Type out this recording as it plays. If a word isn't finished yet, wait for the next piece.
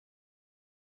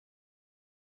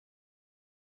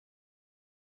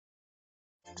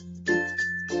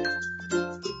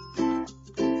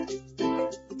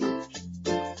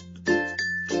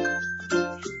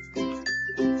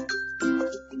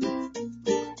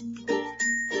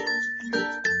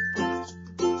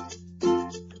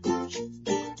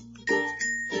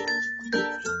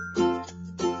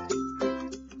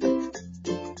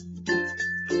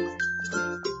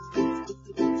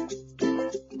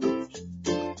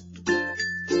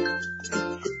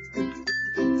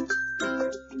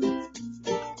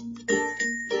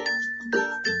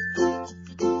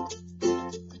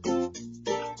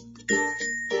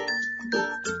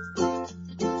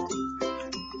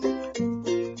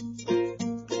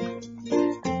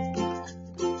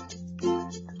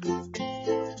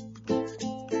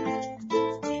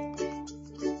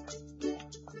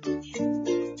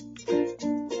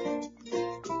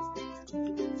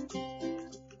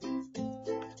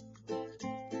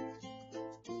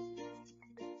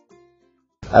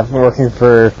I've been working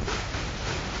for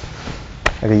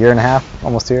like a year and a half,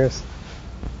 almost 2 years.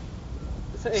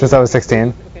 Since I was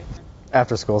 16. Okay.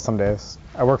 After school some days.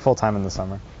 I work full time in the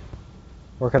summer.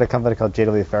 Work at a company called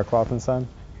JW Faircloth & Son.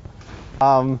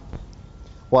 Well,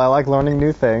 I like learning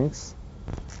new things,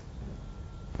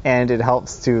 and it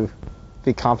helps to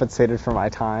be compensated for my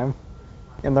time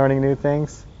in learning new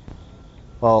things.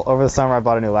 Well, over the summer I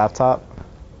bought a new laptop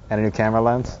and a new camera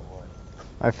lens.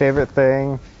 My favorite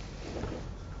thing,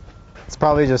 it's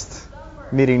probably just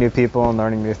meeting new people and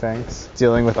learning new things,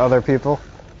 dealing with other people.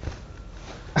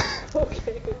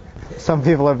 Okay. Some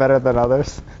people are better than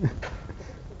others.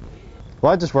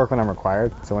 Well, I just work when I'm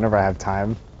required, so whenever I have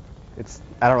time,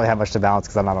 I don't really have much to balance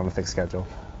because I'm not on a fixed schedule.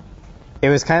 It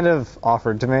was kind of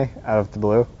offered to me out of the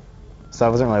blue, so I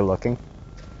wasn't really looking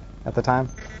at the time.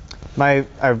 I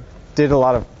did a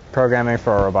lot of programming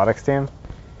for our robotics team,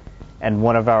 and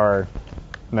one of our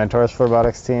mentors for the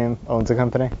robotics team owns a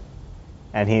company,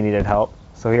 and he needed help,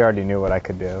 so he already knew what I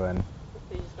could do, and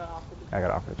So you just got offered the job. I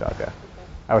got offered a job, yeah. Okay.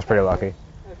 I was pretty lucky.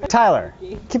 Okay. Tyler,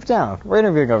 keep it down. We're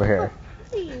interviewing over here.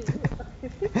 Please.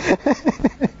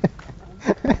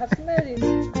 Have some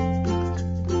editing.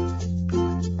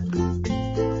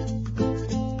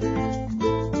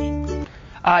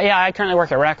 Yeah, I currently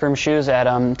work at Rack Room Shoes at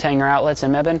Tanger Outlets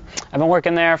in Mebane. I've been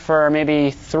working there for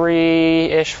maybe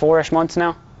 4-ish months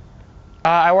now.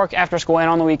 I work after school and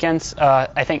on the weekends.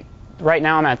 I think right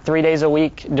now I'm at 3 days a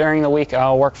week. During the week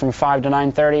I'll work from 5 to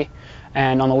 9:30,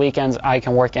 and on the weekends I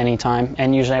can work anytime,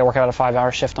 and usually I work about a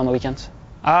 5-hour shift on the weekends.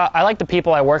 I like the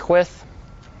people I work with.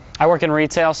 I work in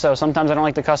retail, so sometimes I don't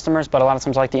like the customers, but a lot of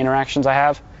times I like the interactions I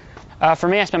have. For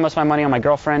me, I spend most of my money on my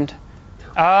girlfriend.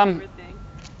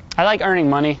 I like earning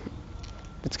money.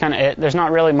 It's kind of it. There's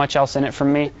not really much else in it for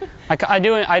me. I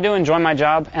do enjoy my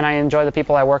job, and I enjoy the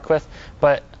people I work with,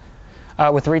 but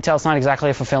with retail, it's not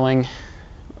exactly a fulfilling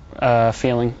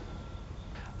feeling.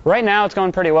 Right now, it's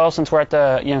going pretty well since we're at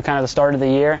the kind of the start of the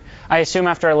year. I assume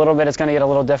after a little bit, it's going to get a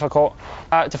little difficult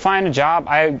to find a job.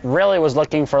 I really was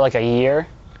looking for like a year,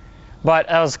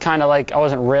 but I was kind of like I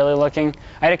wasn't really looking.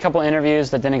 I had a couple interviews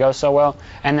that didn't go so well,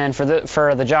 and then for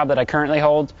the job that I currently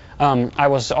hold, I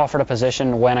was offered a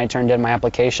position when I turned in my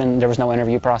application. There was no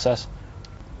interview process.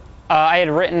 I had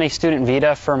written a student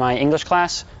vita for my English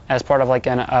class as part of like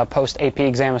a post-AP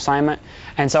exam assignment,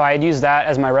 and so I had used that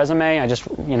as my resume. I just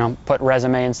put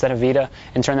resume instead of vita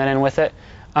and turned that in with it.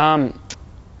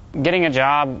 Getting a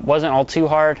job wasn't all too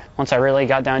hard once I really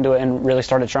got down to it and really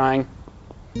started trying.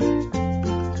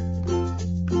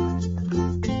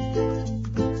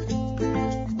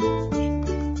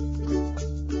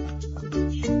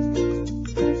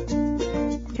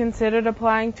 Considered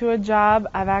applying to a job.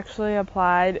 I've actually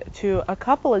applied to a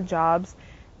couple of jobs,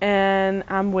 and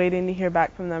I'm waiting to hear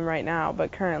back from them right now,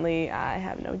 but currently I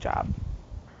have no job.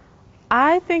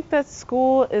 I think that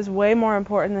school is way more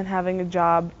important than having a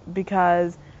job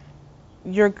because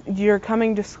you're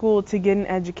coming to school to get an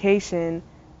education,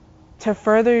 to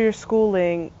further your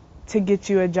schooling, to get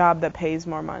you a job that pays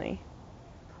more money.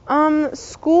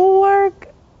 Schoolwork,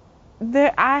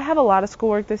 I have a lot of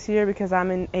schoolwork this year because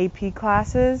I'm in AP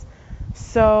classes,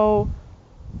 so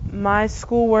my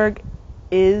schoolwork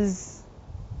is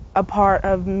a part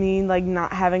of me like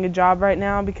not having a job right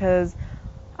now because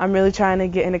I'm really trying to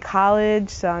get into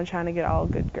college, so I'm trying to get all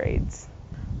good grades.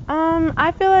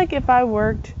 I feel like if I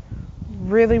worked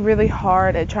really, really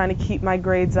hard at trying to keep my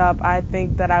grades up, I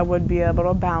think that I would be able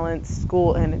to balance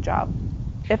school and a job.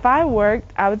 If I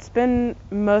worked, I would spend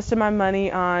most of my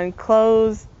money on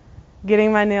clothes,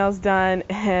 getting my nails done,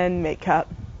 and makeup.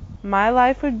 My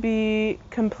life would be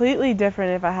completely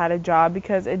different if I had a job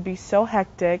because it'd be so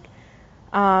hectic.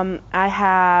 I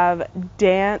have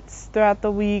dance throughout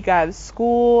the week. I have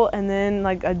school, and then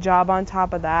like a job on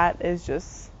top of that is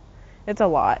just, it's a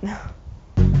lot.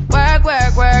 Work,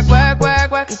 work, work, work,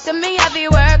 work, work. You see me heavy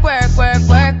work, work, work,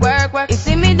 work, work, work. You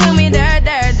see me do me dirt,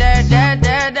 dirt, dirt, dirt,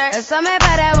 dirt, dirt. Eso me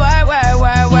para